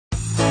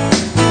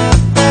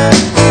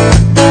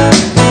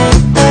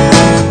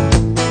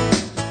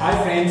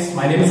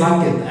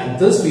and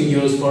this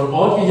video is for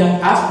all you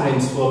young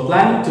aspirants who are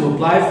planning to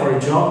apply for a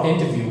job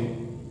interview.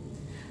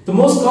 The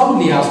most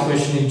commonly asked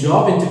question in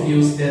job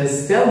interviews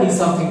is, tell me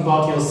something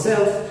about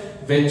yourself,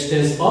 which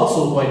is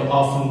also quite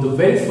often the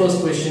very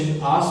first question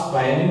asked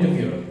by an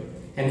interviewer,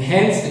 and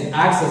hence it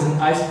acts as an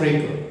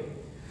icebreaker.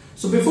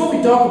 So before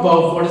we talk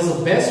about what is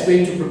the best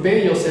way to prepare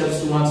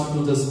yourselves to answer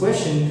to this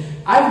question,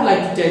 I would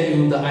like to tell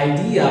you the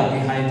idea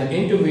behind the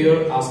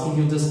interviewer asking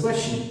you this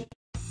question.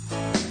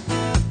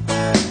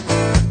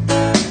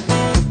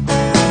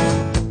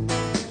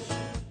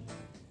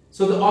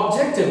 So the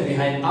objective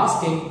behind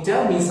asking,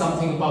 tell me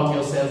something about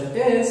yourself,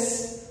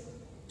 is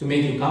to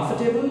make you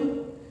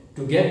comfortable,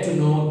 to get to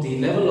know the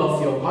level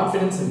of your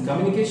confidence and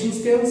communication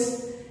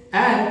skills,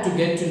 and to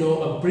get to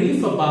know a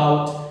brief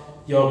about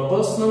your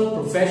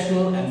personal,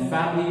 professional and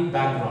family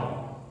background.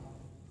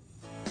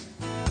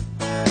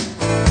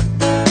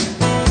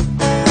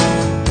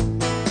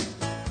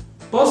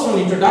 Personal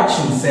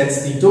introduction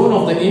sets the tone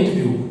of the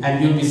interview,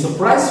 and you'll be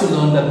surprised to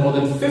learn that more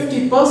than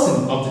 50%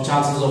 of the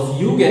chances of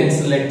you getting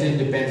selected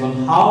depends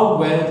on how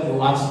well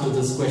you answer to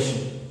this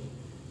question.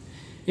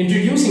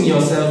 Introducing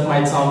yourself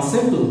might sound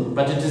simple,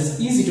 but it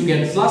is easy to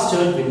get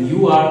flustered when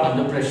you are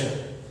under pressure.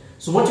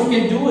 So what you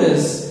can do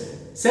is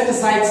set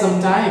aside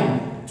some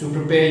time to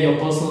prepare your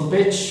personal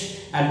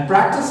pitch and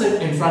practice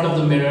it in front of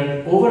the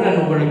mirror over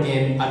and over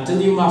again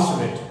until you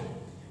master it.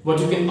 What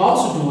you can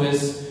also do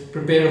is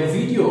prepare a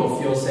video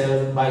of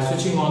yourself by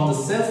switching on the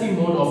selfie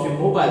mode of your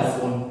mobile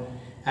phone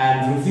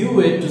and review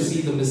it to see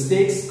the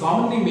mistakes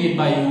commonly made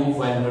by you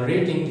while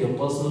narrating your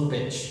personal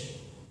pitch.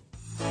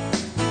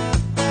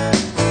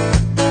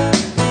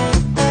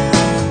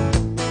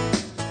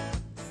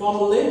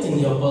 Formulating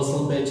your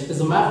personal pitch is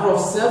a matter of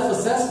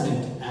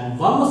self-assessment, and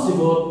one must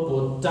devote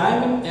both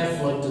time and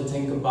effort to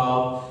think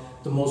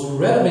about the most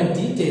relevant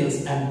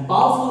details and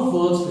powerful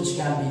words which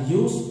can be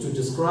used to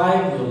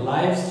describe your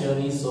life's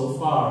journey so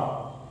far.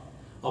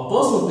 A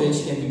personal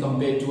pitch can be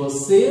compared to a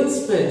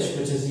sales pitch,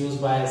 which is used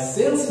by a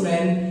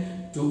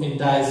salesman to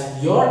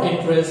entice your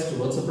interest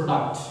towards a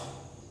product.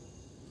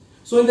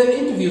 So in the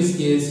interview's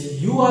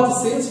case, you are the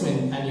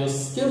salesman and your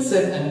skill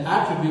set and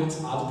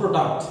attributes are the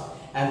product,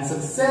 and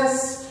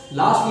success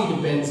largely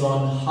depends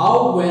on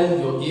how well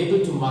you're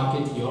able to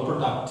market your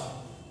product.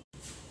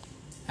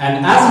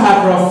 And as a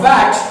matter of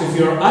fact, if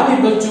you're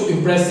unable to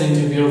impress the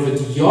interviewer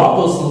with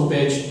your personal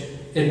pitch,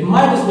 it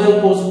might as well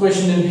pose a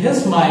question in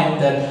his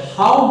mind that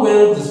how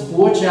will this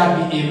poor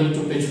chap be able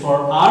to pitch for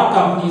our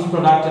company's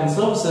product and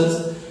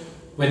services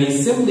when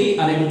he's simply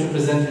unable to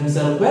present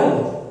himself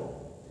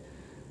well.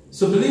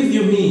 So believe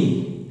you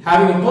me,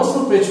 having a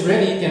personal pitch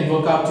ready can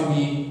work out to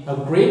be a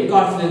great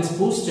confidence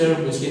booster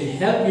which can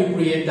help you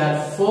create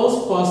that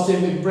first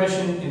positive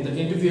impression in the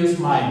interviewer's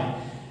mind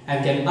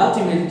and can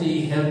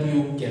ultimately help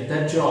you get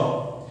that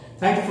job.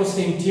 Thank you for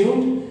staying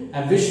tuned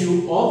and wish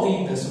you all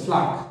the best of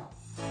luck.